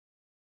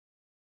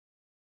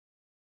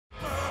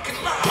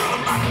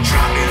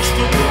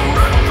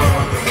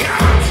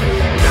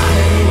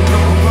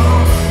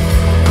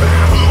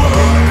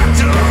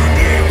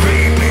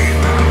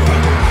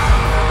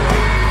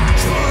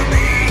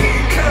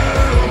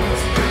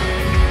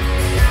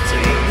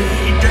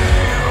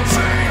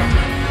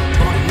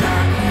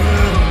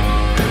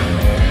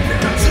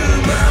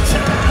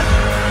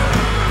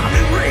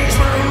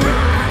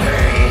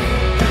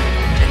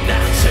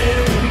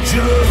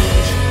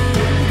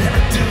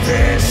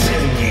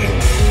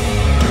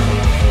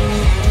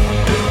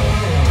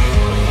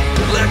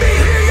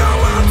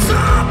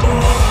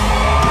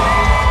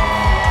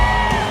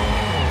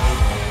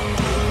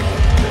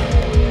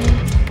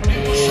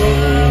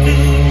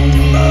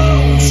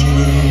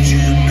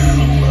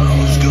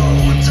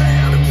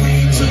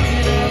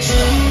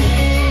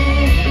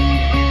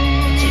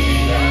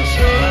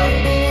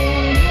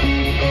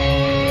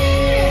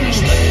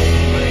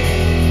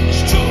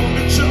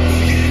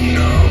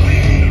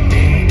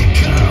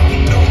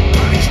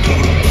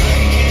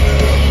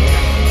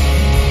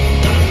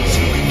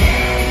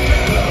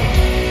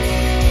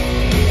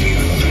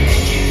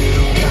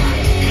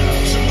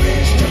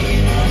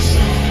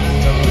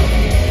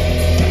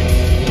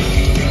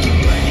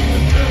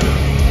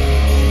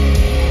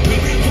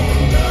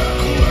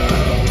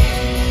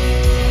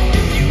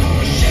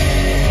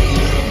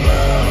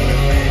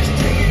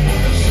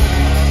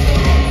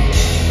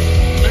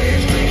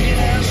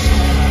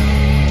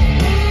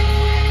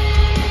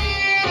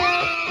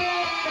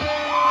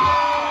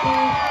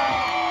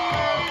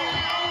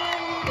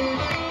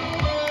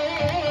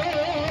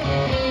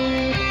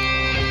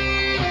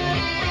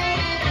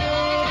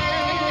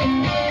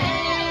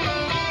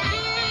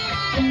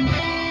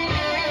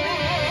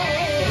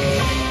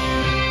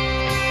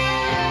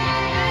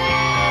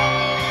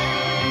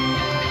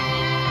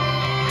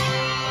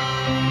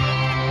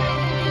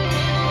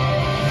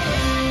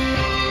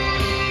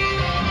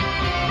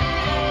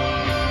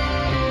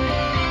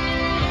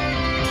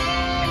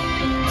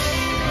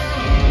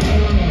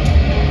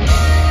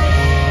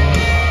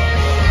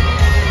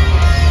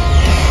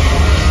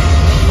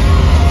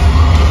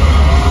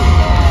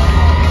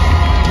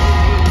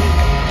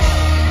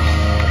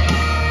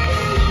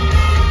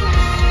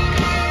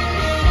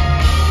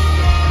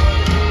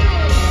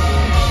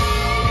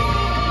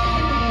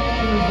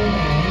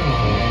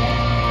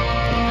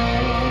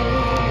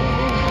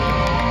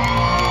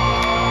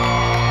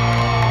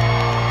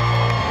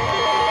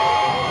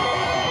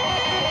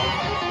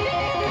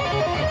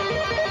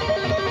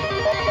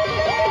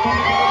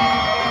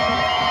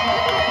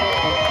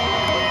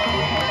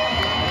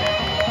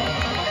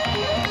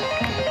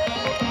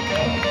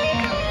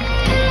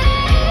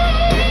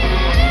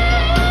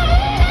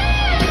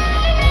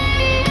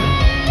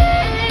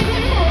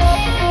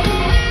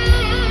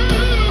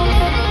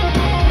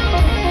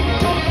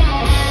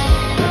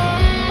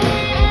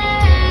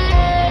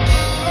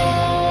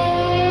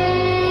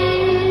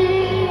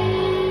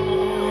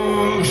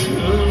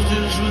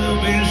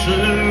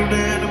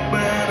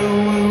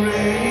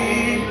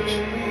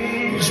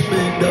This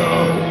big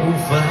dog will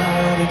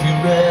fight if you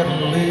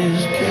rattle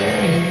his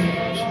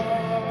cage.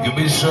 You'll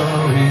be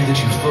sorry that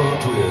you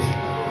fucked with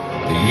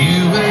the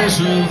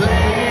U.S. of A.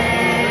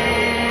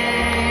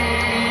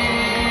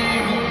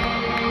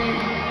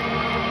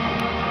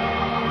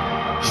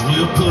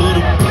 We'll put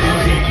a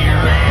book in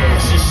your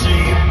ass, you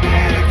see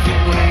American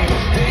way.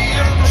 Hey,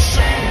 I'm the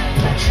same,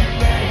 what's your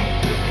name?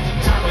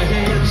 Top of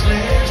heads,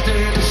 let's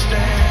stand the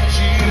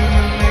statue,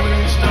 and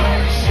everything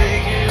starts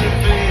shaking and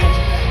bends.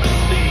 The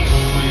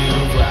legal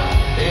will fly,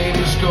 and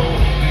it's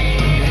gonna be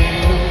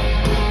hell.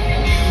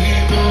 You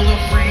hear the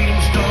freedom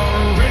star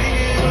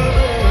ringing a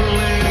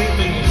bell, and it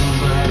feels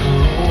like the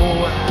whole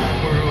wide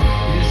world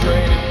is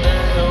raining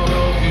down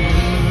on you.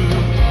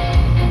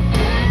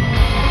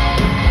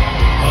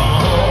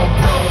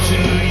 To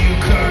you,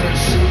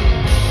 Curtis.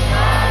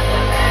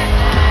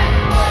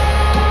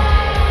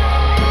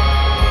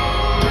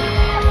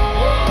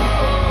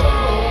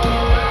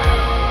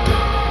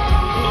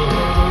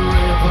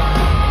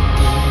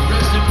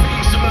 Rest in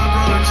peace to my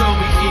brother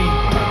Toby Keith.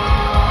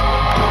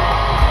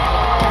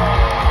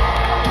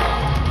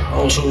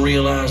 Also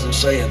realize that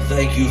saying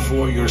thank you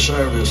for your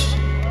service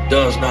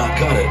does not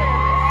cut it.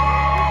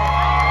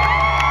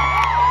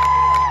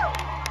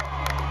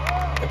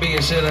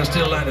 Being said, I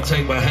still like to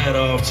take my hat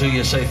off to you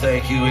and say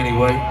thank you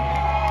anyway.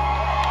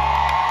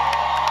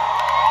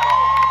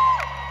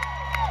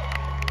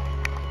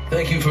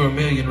 Thank you for a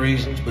million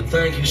reasons, but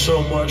thank you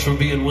so much for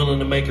being willing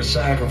to make a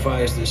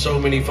sacrifice that so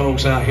many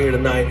folks out here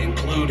tonight,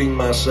 including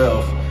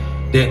myself,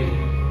 didn't.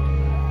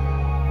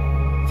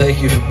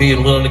 Thank you for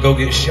being willing to go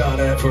get shot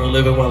at for a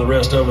living while the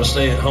rest of us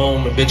stay at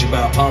home and bitch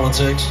about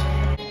politics.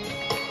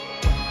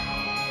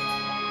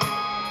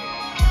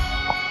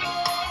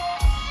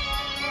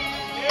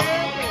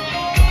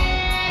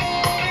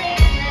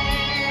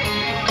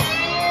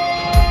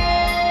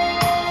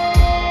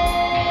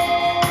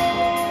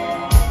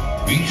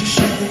 You just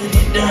said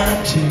you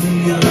died too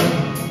young.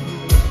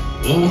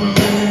 Old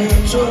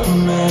man's old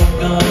man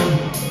gone.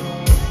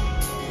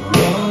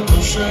 Run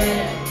the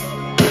sand,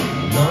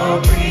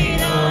 not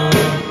freedom.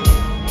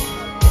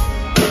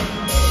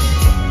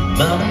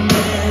 Mama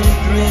man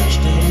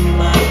dressed in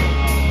white.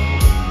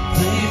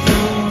 They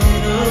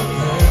floated up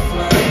that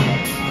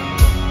flight.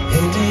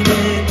 And they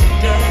let me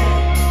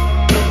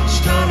die.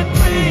 Started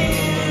praying.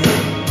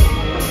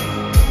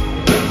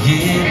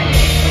 Yeah.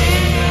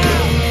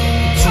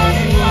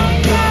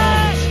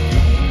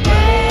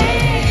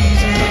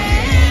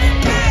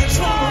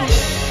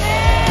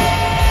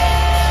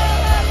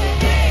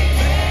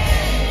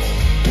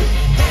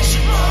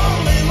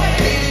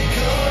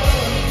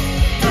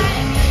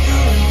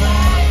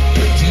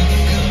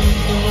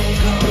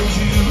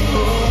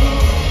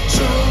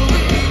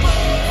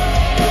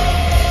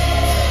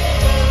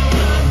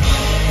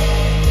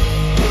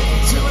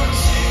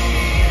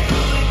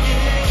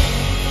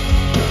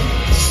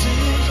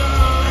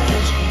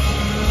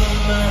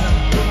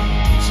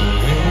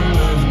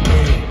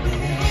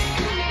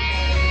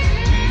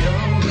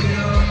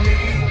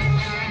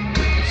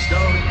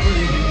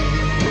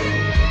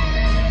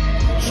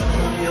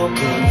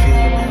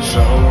 So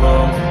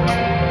long,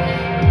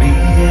 be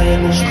in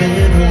this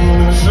bedroom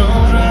and the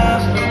sun's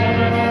rising.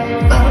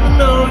 I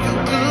know your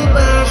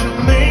goodbyes, your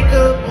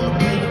makeup on the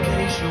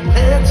pillowcase, your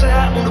hair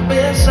tight on the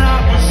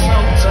bedside was so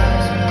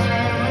tight.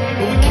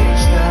 But we can't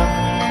stop.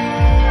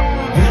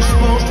 We're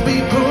supposed to be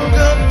broke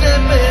up,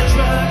 that bed's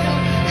rocking.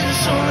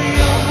 It's only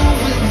over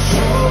when it's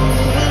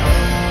over.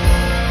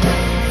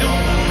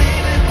 Don't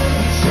believe it when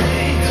we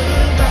say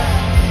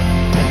goodbye.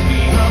 We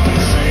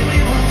always say we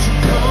want you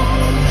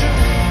closure.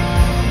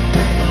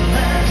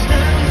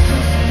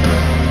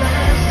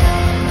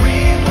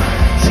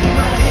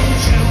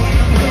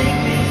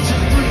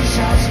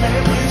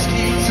 That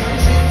whiskey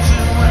turns into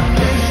a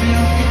wish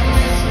you can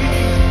miss me.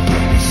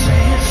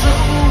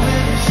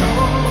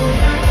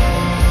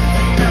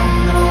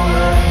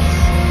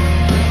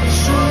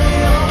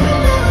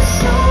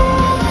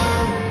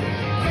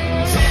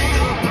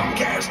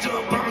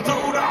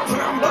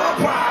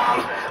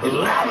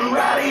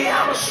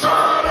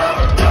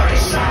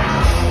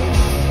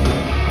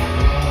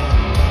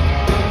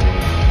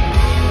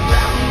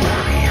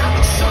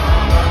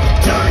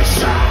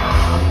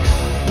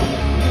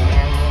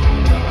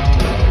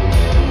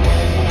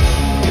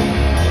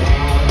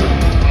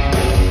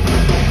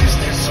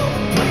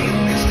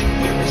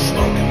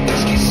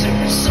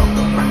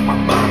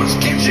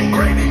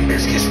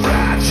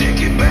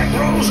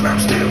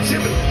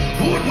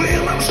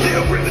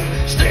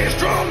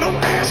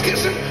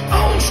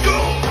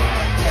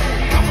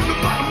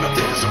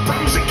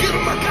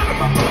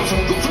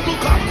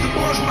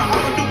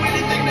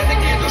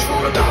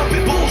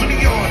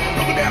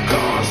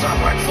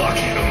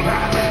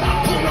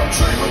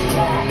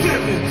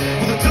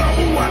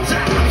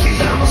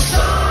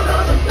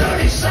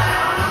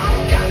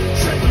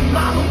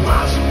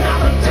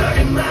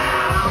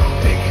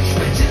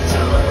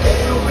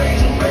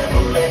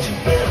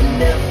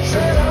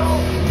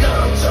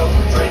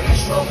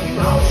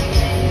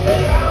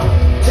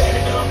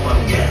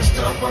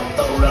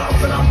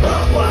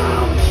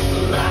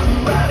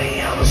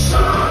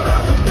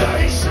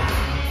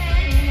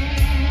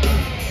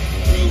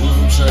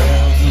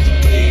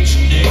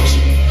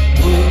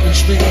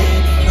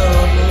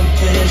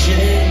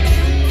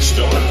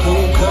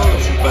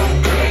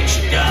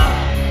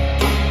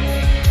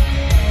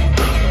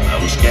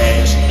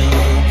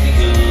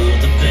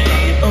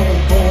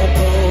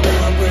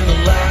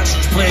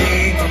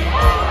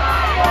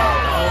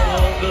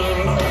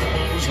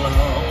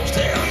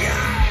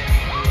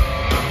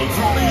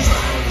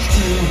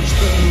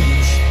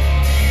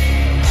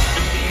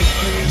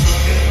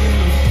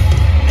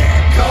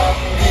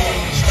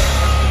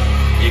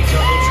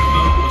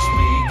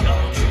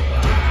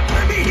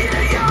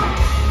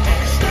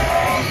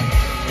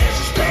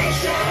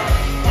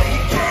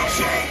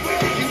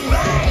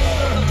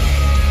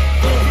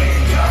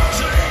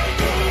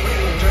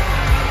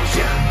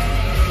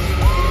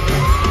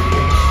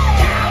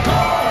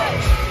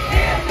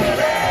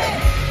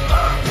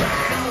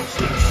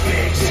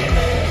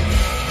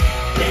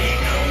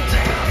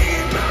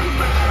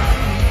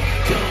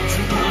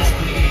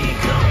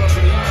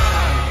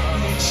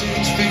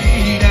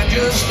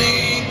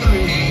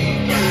 63.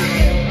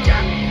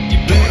 You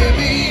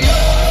baby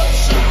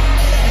upside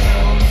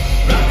down,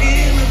 right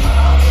in the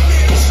heart of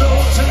this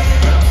old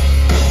town.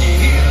 You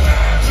hear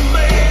lines of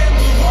men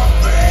with what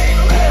they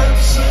don't have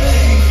to say.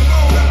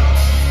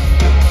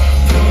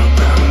 Put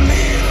my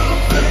middle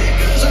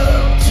fingers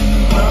up to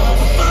all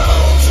the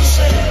folks who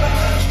said I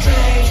was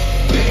strange.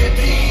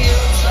 Baby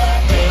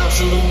upside down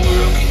so the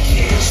world can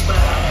kiss my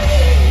ass.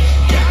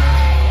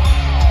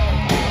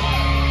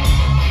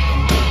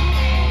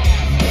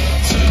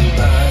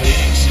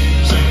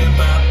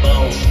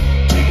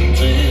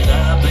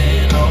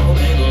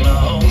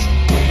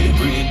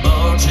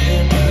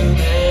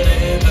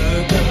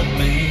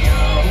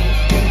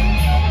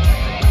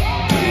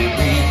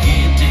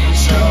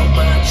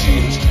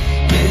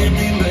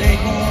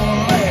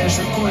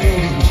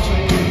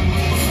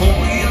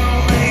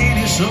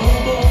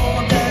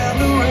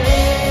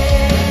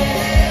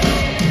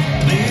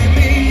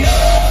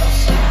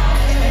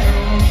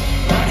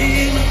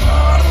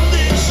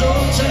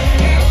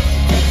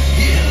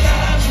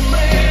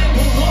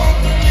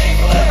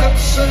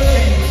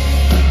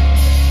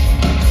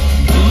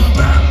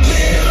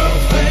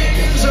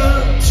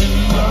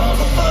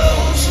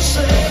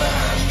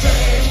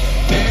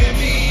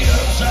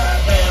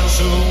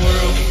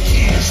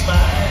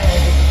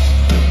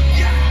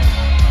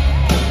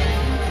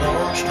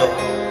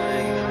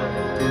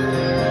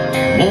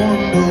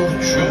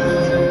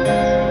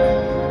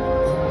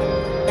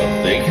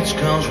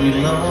 We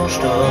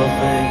lost our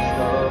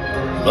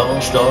faith,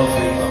 lost our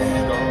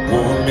faith.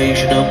 One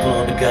nation up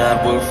under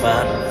God we're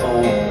fighting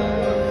for.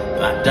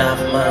 If I die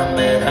for my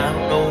man, I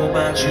don't know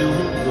about you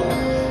and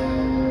yours.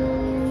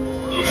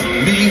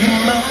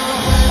 Leaving my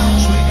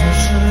house, we can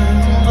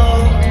serve the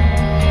Lord.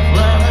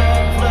 Fly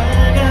that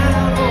flag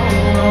out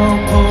on our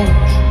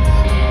porch.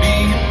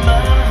 Leaving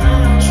my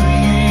house, we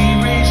ain't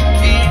raising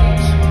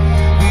kids.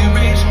 We're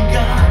raising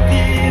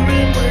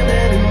God-fearing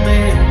women and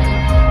men.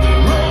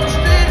 We're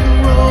roasted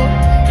and rolled.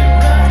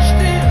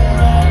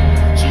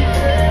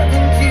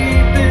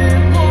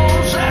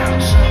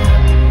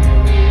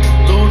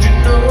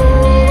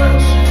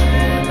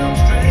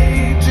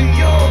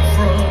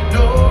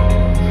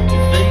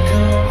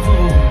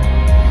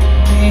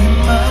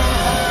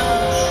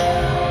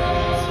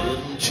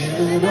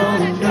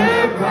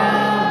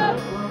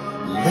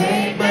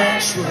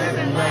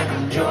 Swerving like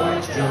I'm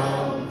George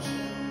Jones.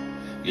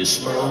 Your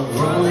smoke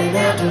rolling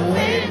out the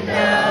window,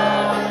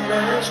 and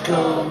ice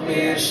cold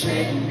beer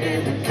sitting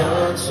in the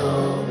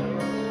console.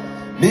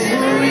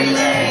 Memory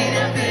lane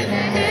up in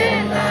the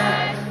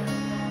headlight,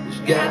 it's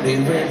got me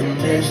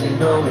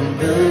reminiscing on the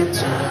good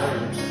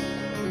times.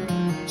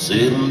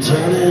 Sitting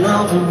turning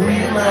off a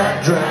real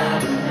light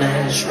drive, and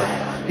that's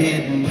right,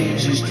 hitting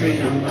Easy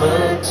Street on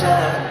mud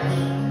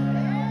tires.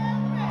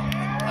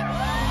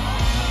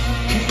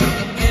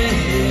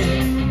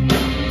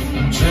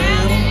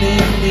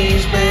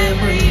 These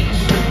memories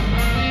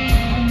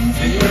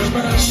fills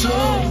my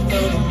soul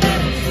full of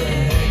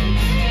everything.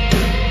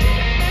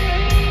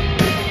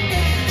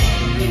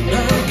 I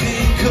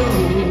can't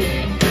cope,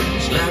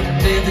 it's like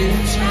death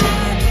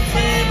inside the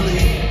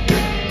family.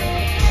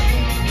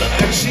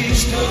 Like she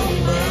stole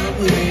my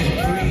way to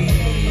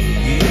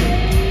breathe.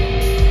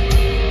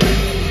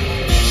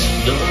 So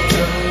don't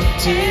try to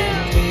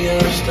tell me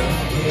I'll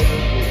stop here.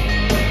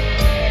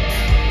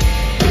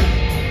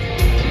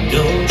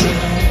 Don't try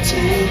to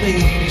tell me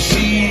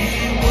she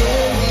ain't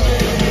worth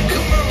it.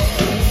 Come on,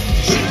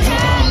 she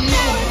don't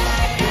know it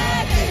like I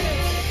do.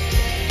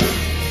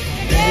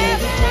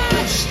 Never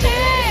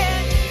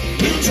understand.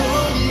 You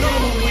don't know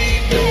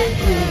we've been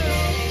through.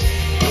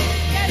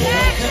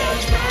 That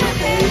comes my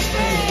best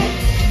friend.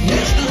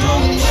 There's no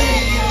way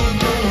you're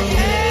gonna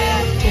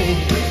have me.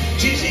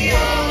 She's the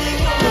only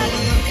one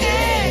who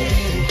can.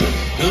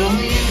 Oh,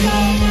 you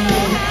don't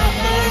know how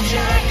much I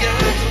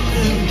got to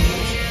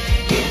lose.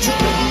 You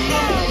don't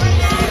know.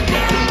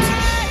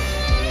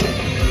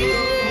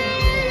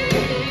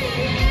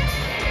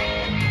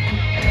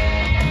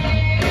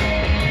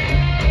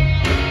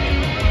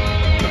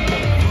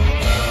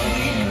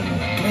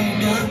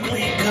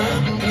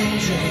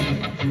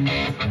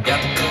 Got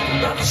the cover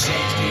about the 68.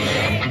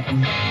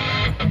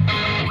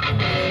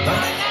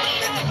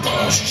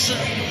 Boss, you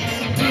say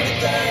a pretty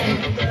thing.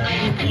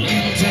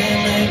 Leaving town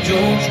like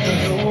Georgia.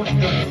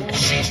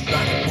 She's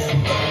rocking them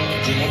long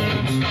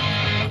jeans.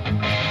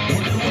 You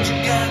know what you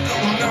got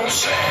going on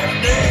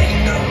Saturday. You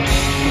know what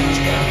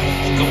you got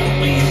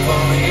gonna be a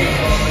party.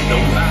 No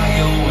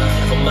Ohio,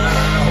 a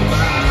mile.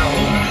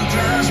 Only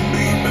drives and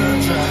big bird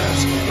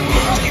drives. The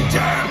musky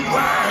time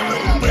wine,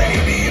 oh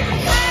baby.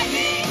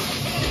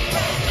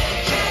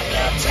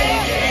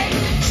 Take it.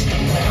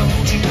 Now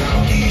won't you know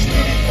these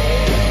pretty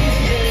things?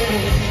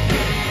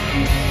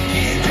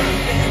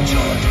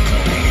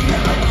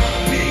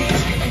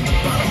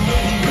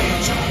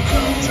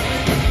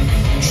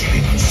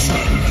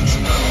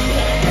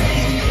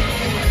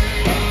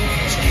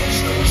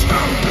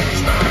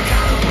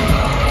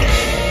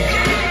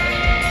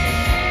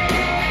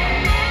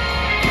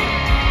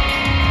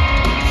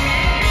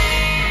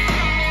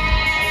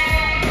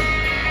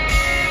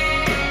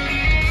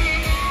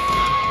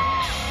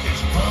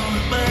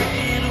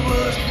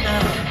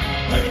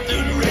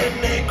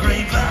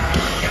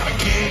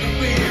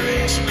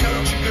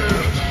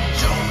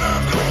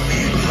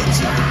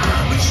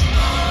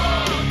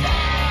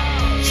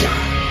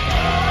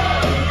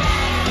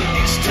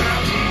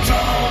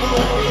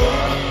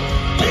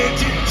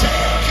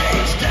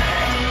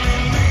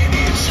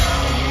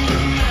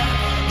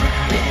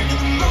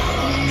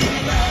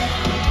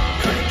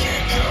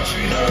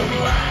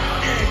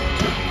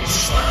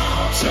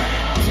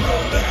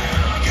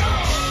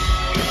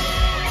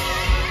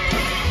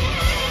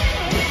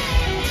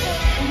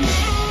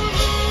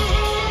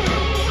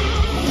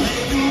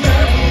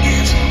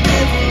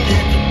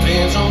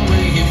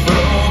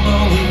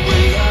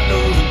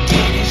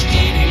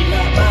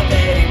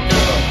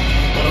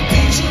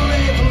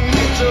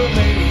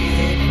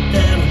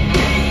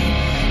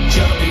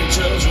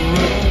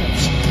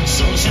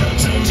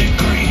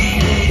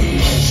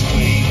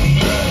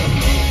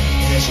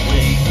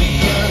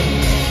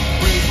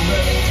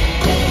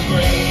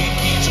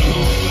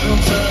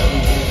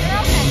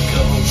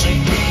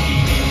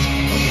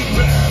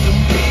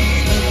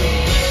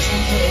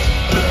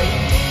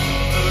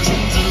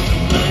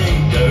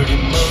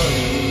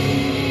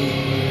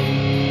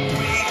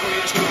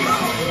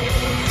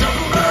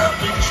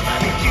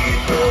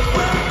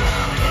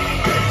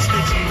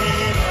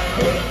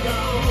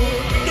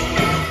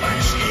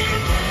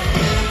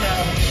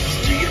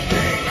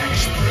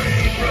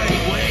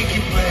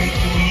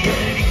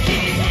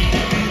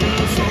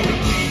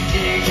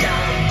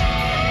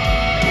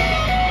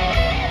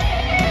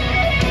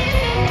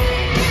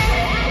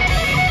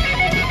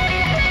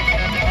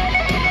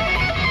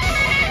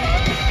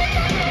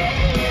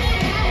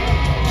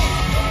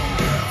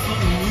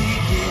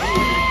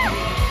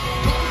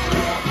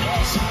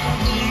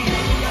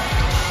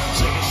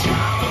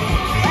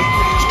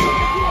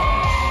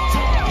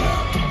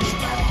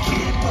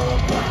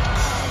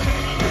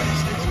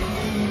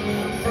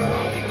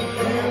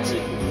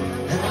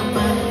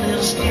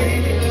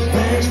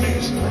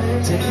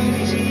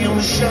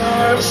 the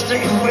shine,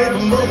 stay away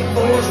from other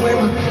boys'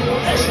 women.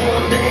 That's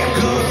one damn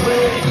good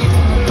way.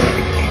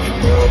 Keep your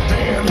boy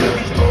down, get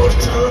these boys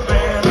tough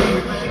down.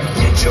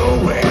 Get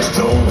your ass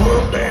told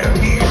up down.